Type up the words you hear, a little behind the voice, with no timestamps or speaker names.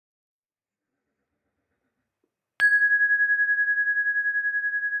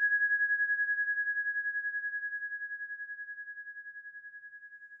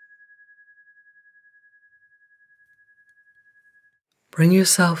Bring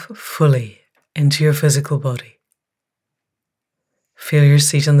yourself fully into your physical body. Feel your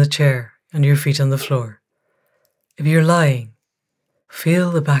seat on the chair and your feet on the floor. If you're lying,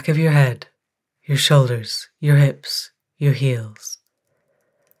 feel the back of your head, your shoulders, your hips, your heels.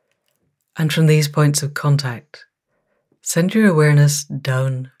 And from these points of contact, send your awareness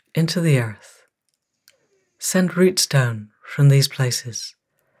down into the earth. Send roots down from these places,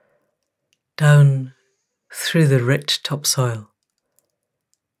 down through the rich topsoil,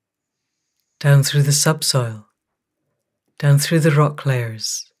 down through the subsoil, down through the rock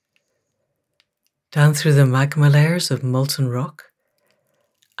layers, down through the magma layers of molten rock,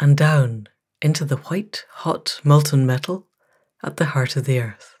 and down into the white, hot, molten metal at the heart of the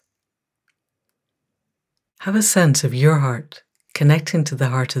earth. Have a sense of your heart connecting to the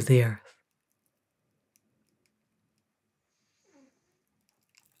heart of the earth.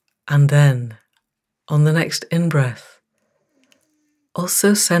 And then, on the next in-breath,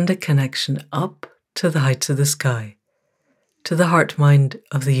 also send a connection up to the heights of the sky, to the heart-mind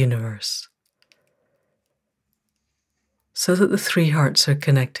of the universe, so that the three hearts are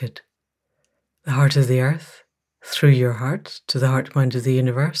connected. The heart of the earth, through your heart, to the heart-mind of the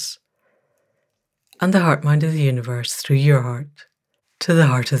universe, and the heart-mind of the universe, through your heart, to the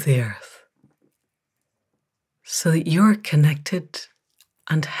heart of the earth. So that you're connected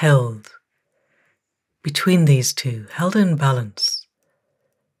and held between these two, held in balance,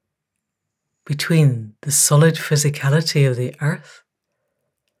 between the solid physicality of the earth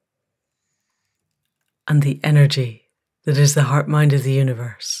and the energy that is the heart-mind of the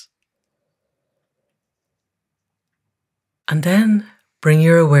universe. And then bring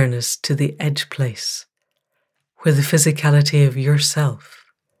your awareness to the edge place, where the physicality of yourself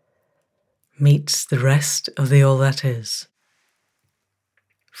meets the rest of the all that is.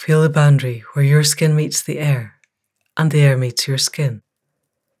 Feel the boundary where your skin meets the air and the air meets your skin.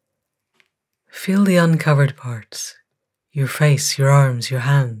 Feel the uncovered parts, your face, your arms, your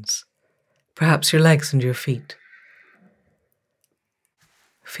hands, perhaps your legs and your feet.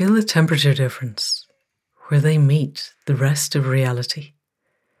 Feel the temperature difference where they meet the rest of reality.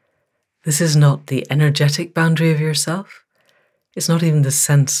 This is not the energetic boundary of yourself. It's not even the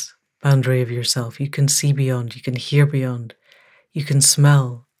sense boundary of yourself. You can see beyond, you can hear beyond, you can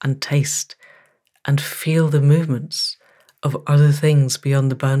smell and taste and feel the movements of other things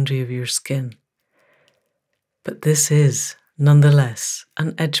beyond the boundary of your skin. But this is, nonetheless,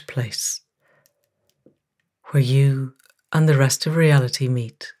 an edge place where you and the rest of reality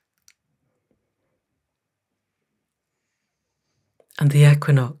meet. And the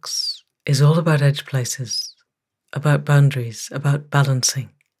equinox is all about edge places, about boundaries, about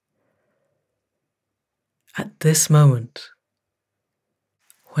balancing. At this moment,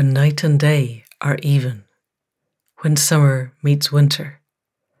 when night and day are even, when summer meets winter,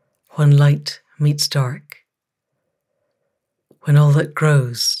 when light meets dark, when all that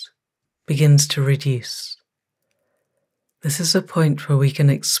grows begins to reduce, this is a point where we can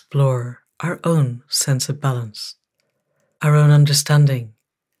explore our own sense of balance, our own understanding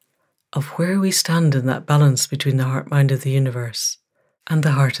of where we stand in that balance between the heart-mind of the universe and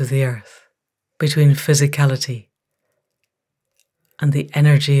the heart of the earth, between physicality and the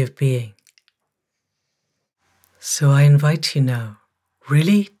energy of being. So I invite you now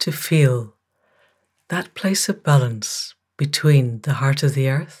really to feel that place of balance between the heart of the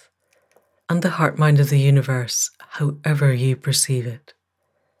earth and the heart-mind of the universe, however you perceive it.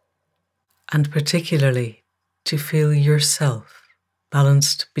 And particularly to feel yourself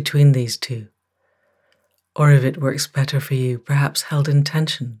balanced between these two. Or if it works better for you, perhaps held in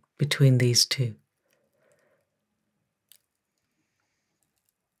tension between these two.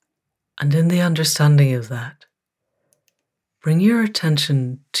 And in the understanding of that, bring your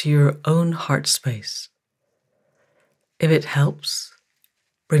attention to your own heart space. If it helps,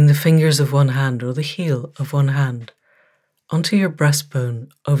 bring the fingers of one hand or the heel of one hand onto your breastbone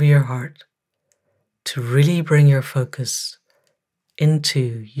over your heart to really bring your focus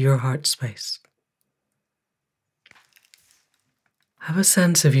into your heart space. Have a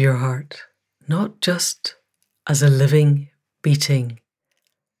sense of your heart, not just as a living, beating,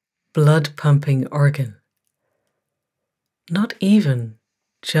 blood-pumping organ, not even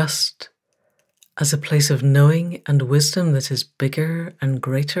just as a place of knowing and wisdom that is bigger and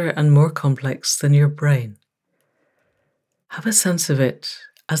greater and more complex than your brain. Have a sense of it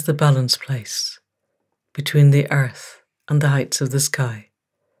as the balance place between the earth and the heights of the sky,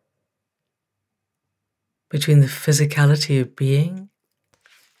 between the physicality of being,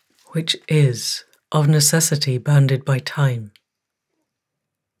 which is of necessity bounded by time,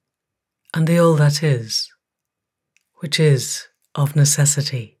 and the all that is, which is of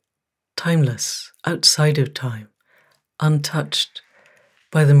necessity, timeless, outside of time, untouched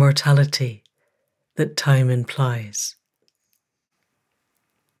by the mortality that time implies.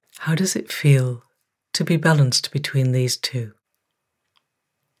 How does it feel to be balanced between these two?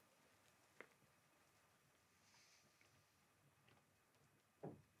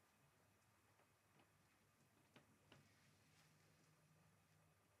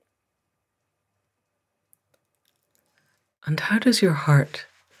 And how does your heart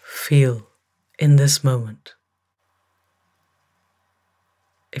feel in this moment?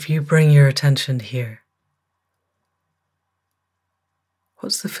 If you bring your attention here,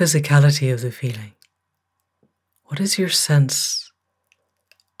 what's the physicality of the feeling? What is your sense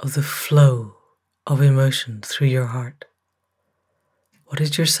of the flow of emotion through your heart? What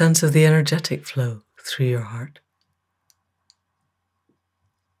is your sense of the energetic flow through your heart?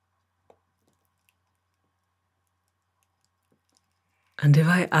 And if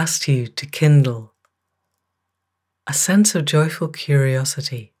I asked you to kindle a sense of joyful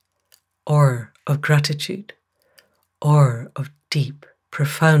curiosity, or of gratitude, or of deep,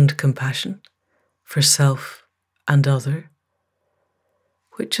 profound compassion for self and other,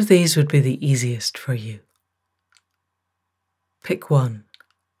 which of these would be the easiest for you? Pick one.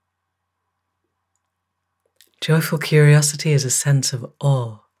 Joyful curiosity is a sense of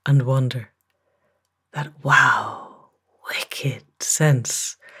awe and wonder. That wow, wicked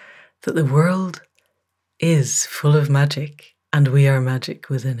sense that the world is full of magic and we are magic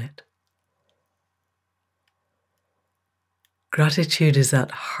within it. Gratitude is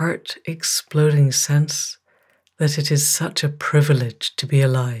that heart-exploding sense that it is such a privilege to be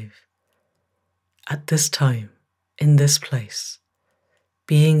alive at this time, in this place,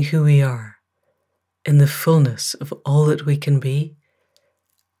 being who we are, in the fullness of all that we can be,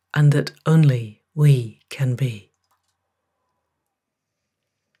 and that only we can be.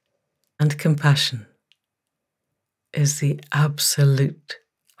 And compassion is the absolute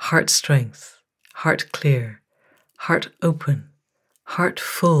heart strength, heart clear, heart open, heart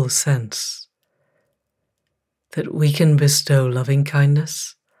full sense that we can bestow loving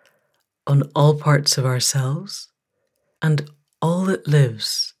kindness on all parts of ourselves and all that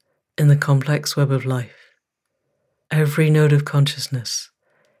lives in the complex web of life. Every node of consciousness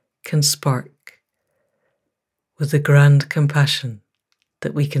can spark with the grand compassion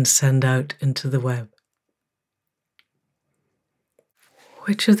that we can send out into the web.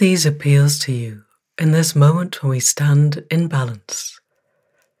 Which of these appeals to you in this moment when we stand in balance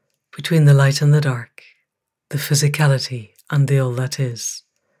between the light and the dark, the physicality and the all that is,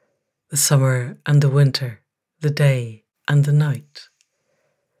 the summer and the winter, the day and the night?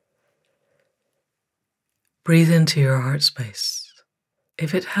 Breathe into your heart space.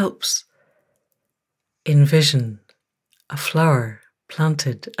 If it helps, envision a flower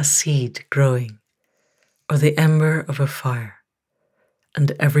planted, a seed growing, or the ember of a fire,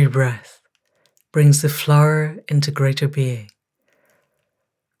 and every breath brings the flower into greater being,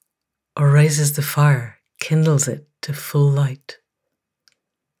 or raises the fire, kindles it to full light.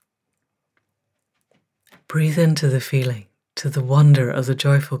 Breathe into the feeling, to the wonder of the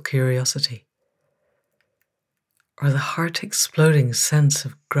joyful curiosity, or the heart-exploding sense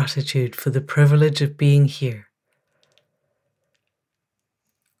of gratitude for the privilege of being here,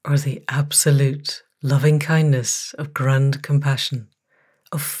 or the absolute loving kindness of grand compassion,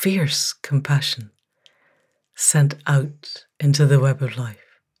 of fierce compassion, sent out into the web of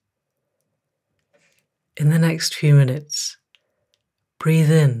life. In the next few minutes,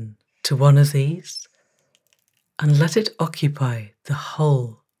 breathe in to one of these and let it occupy the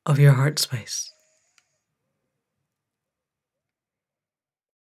whole of your heart space.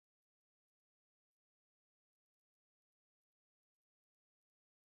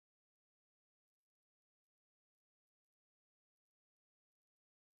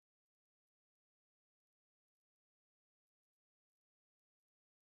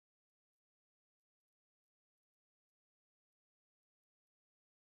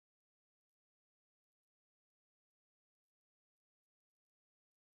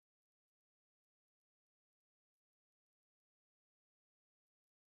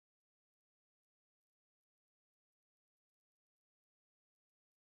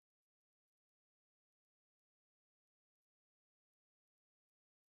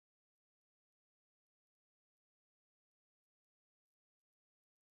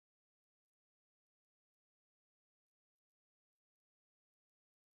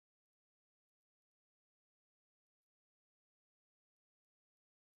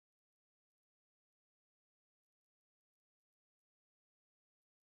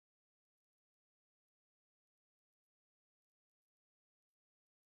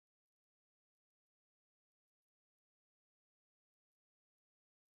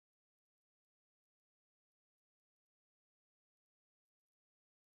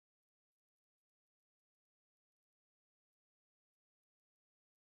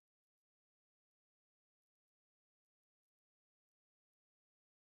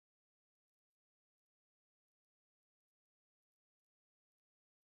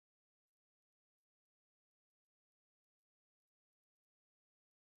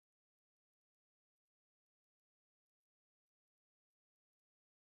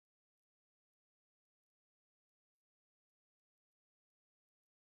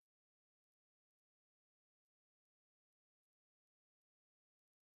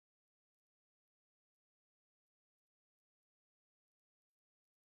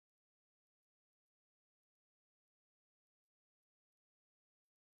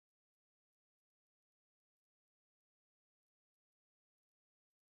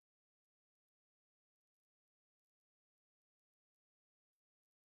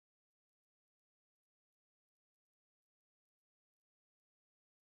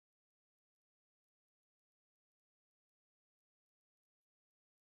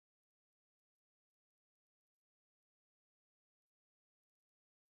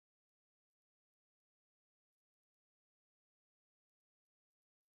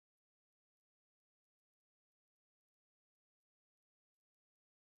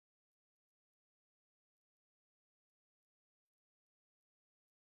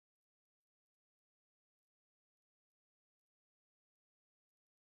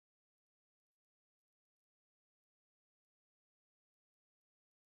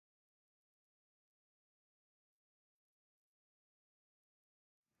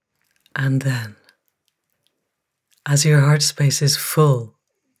 And then, as your heart space is full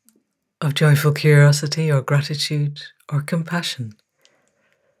of joyful curiosity or gratitude or compassion,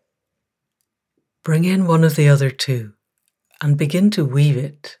 bring in one of the other two and begin to weave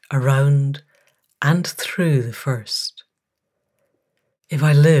it around and through the first. If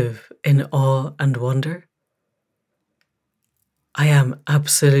I live in awe and wonder, I am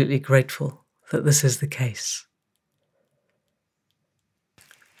absolutely grateful that this is the case.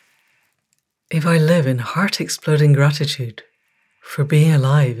 If I live in heart-exploding gratitude for being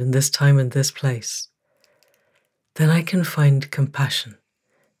alive in this time and this place, then I can find compassion,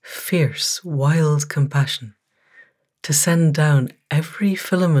 fierce, wild compassion, to send down every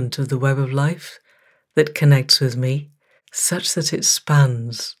filament of the web of life that connects with me, such that it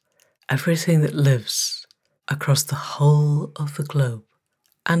spans everything that lives across the whole of the globe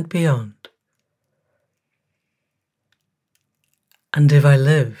and beyond. And if I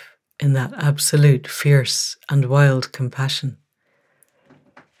live in that absolute fierce and wild compassion,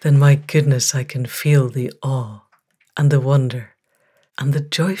 then my goodness, I can feel the awe and the wonder and the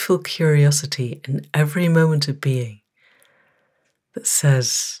joyful curiosity in every moment of being that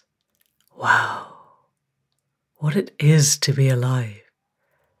says, wow, what it is to be alive.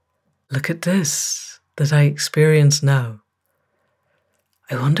 Look at this that I experience now.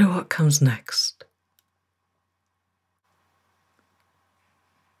 I wonder what comes next.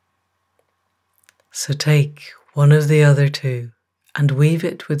 So take one of the other two and weave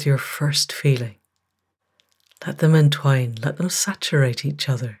it with your first feeling. Let them entwine, let them saturate each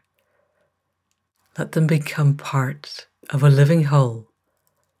other. Let them become part of a living whole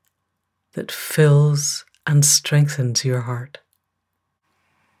that fills and strengthens your heart.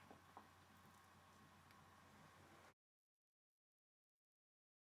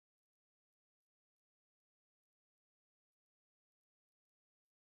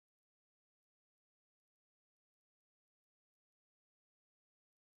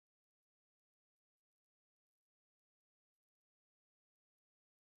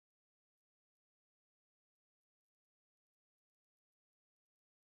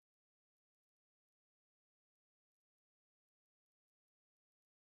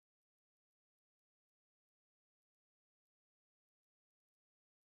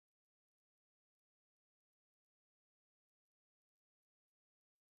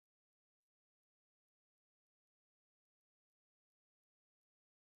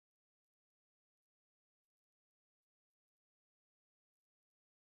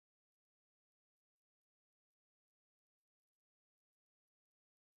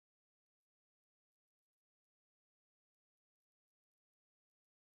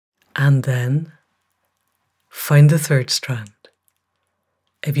 And then find the third strand.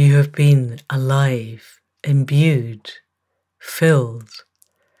 If you have been alive, imbued, filled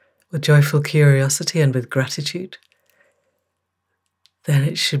with joyful curiosity and with gratitude, then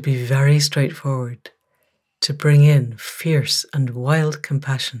it should be very straightforward to bring in fierce and wild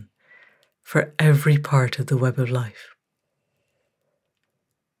compassion for every part of the web of life.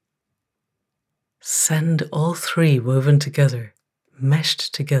 Send all three woven together,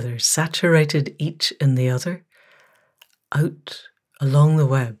 meshed together, saturated each in the other, out along the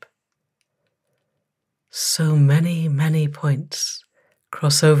web. So many, many points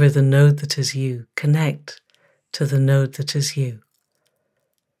cross over the node that is you, connect to the node that is you.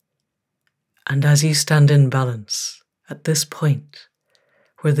 And as you stand in balance at this point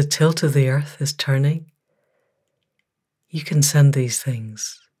where the tilt of the earth is turning, you can send these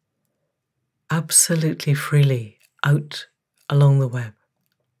things absolutely freely out along the web.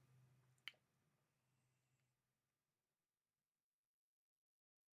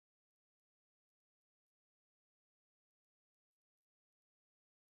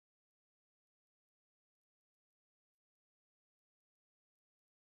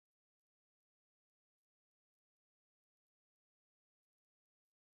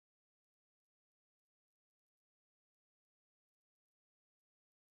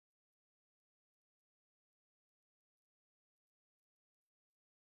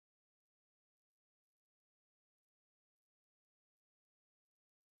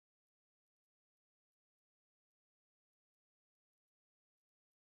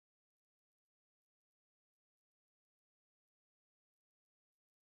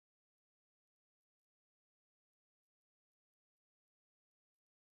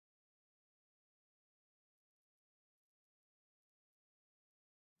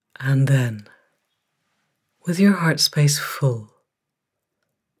 And then, with your heart space full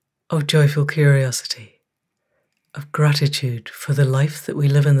of joyful curiosity, of gratitude for the life that we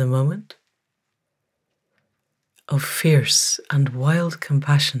live in the moment, of fierce and wild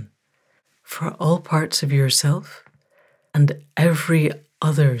compassion for all parts of yourself and every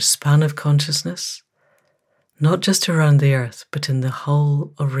other span of consciousness, not just around the earth, but in the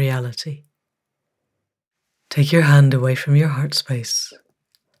whole of reality. Take your hand away from your heart space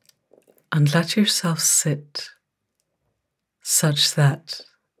and let yourself sit such that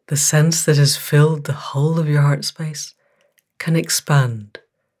the sense that has filled the whole of your heart space can expand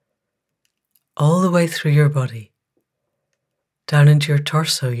all the way through your body, down into your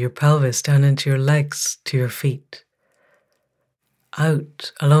torso, your pelvis, down into your legs, to your feet,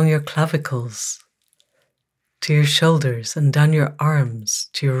 out along your clavicles, to your shoulders, and down your arms,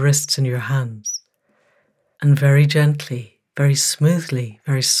 to your wrists and your hands, and very gently, very smoothly,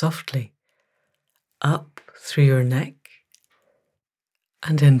 very softly, up through your neck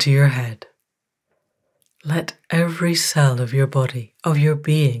and into your head. Let every cell of your body, of your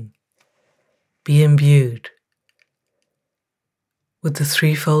being, be imbued with the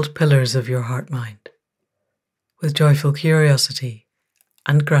threefold pillars of your heart-mind, with joyful curiosity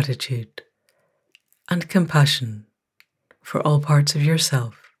and gratitude and compassion for all parts of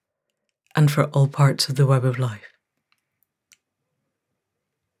yourself and for all parts of the web of life.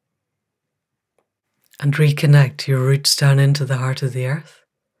 And reconnect your roots down into the heart of the earth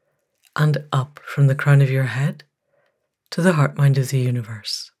and up from the crown of your head to the heart-mind of the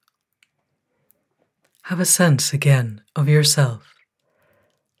universe. Have a sense again of yourself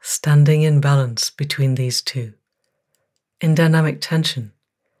standing in balance between these two, in dynamic tension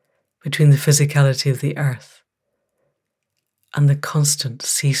between the physicality of the earth and the constant,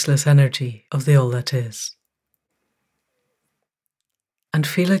 ceaseless energy of the all that is. And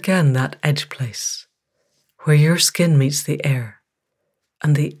feel again that edge place where your skin meets the air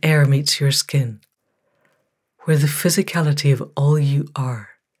and the air meets your skin, where the physicality of all you are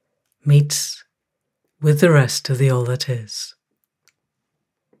meets with the rest of the all that is.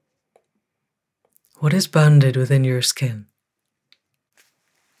 What is bounded within your skin?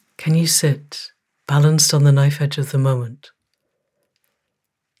 Can you sit balanced on the knife edge of the moment,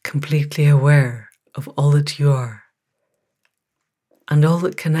 completely aware of all that you are and all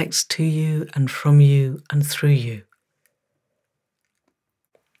that connects to you and from you and through you?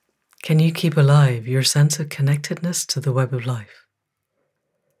 Can you keep alive your sense of connectedness to the web of life?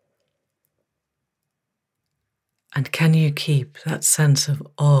 And can you keep that sense of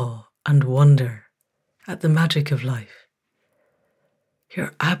awe and wonder at the magic of life?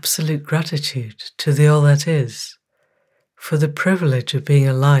 Your absolute gratitude to the all that is for the privilege of being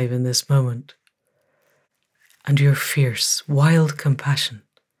alive in this moment, and your fierce, wild compassion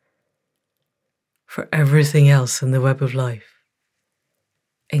for everything else in the web of life,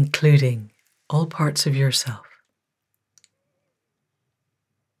 including all parts of yourself.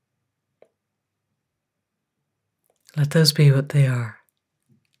 Let those be what they are,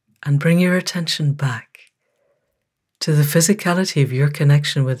 and bring your attention back to the physicality of your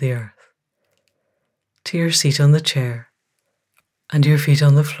connection with the earth, to your seat on the chair and your feet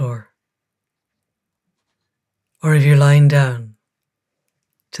on the floor, or if you're lying down,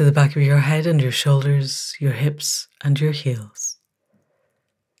 to the back of your head and your shoulders, your hips and your heels.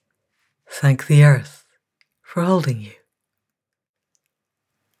 Thank the earth for holding you.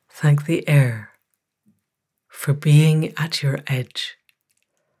 Thank the air for being at your edge.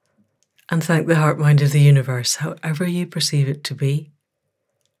 And thank the heart-mind of the universe, however you perceive it to be,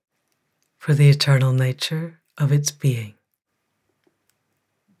 for the eternal nature of its being.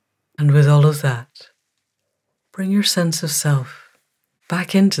 And with all of that, bring your sense of self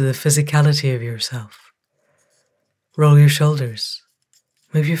back into the physicality of yourself. Roll your shoulders,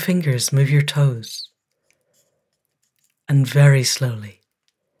 move your fingers, move your toes. And very slowly,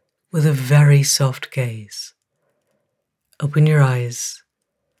 with a very soft gaze, open your eyes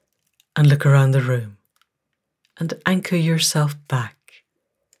and look around the room and anchor yourself back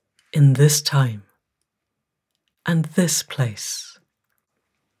in this time and this place,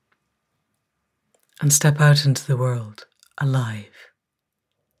 and step out into the world alive,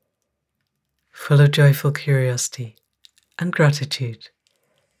 full of joyful curiosity and gratitude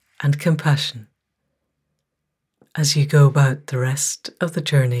and compassion as you go about the rest of the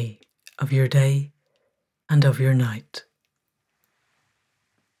journey of your day and of your night.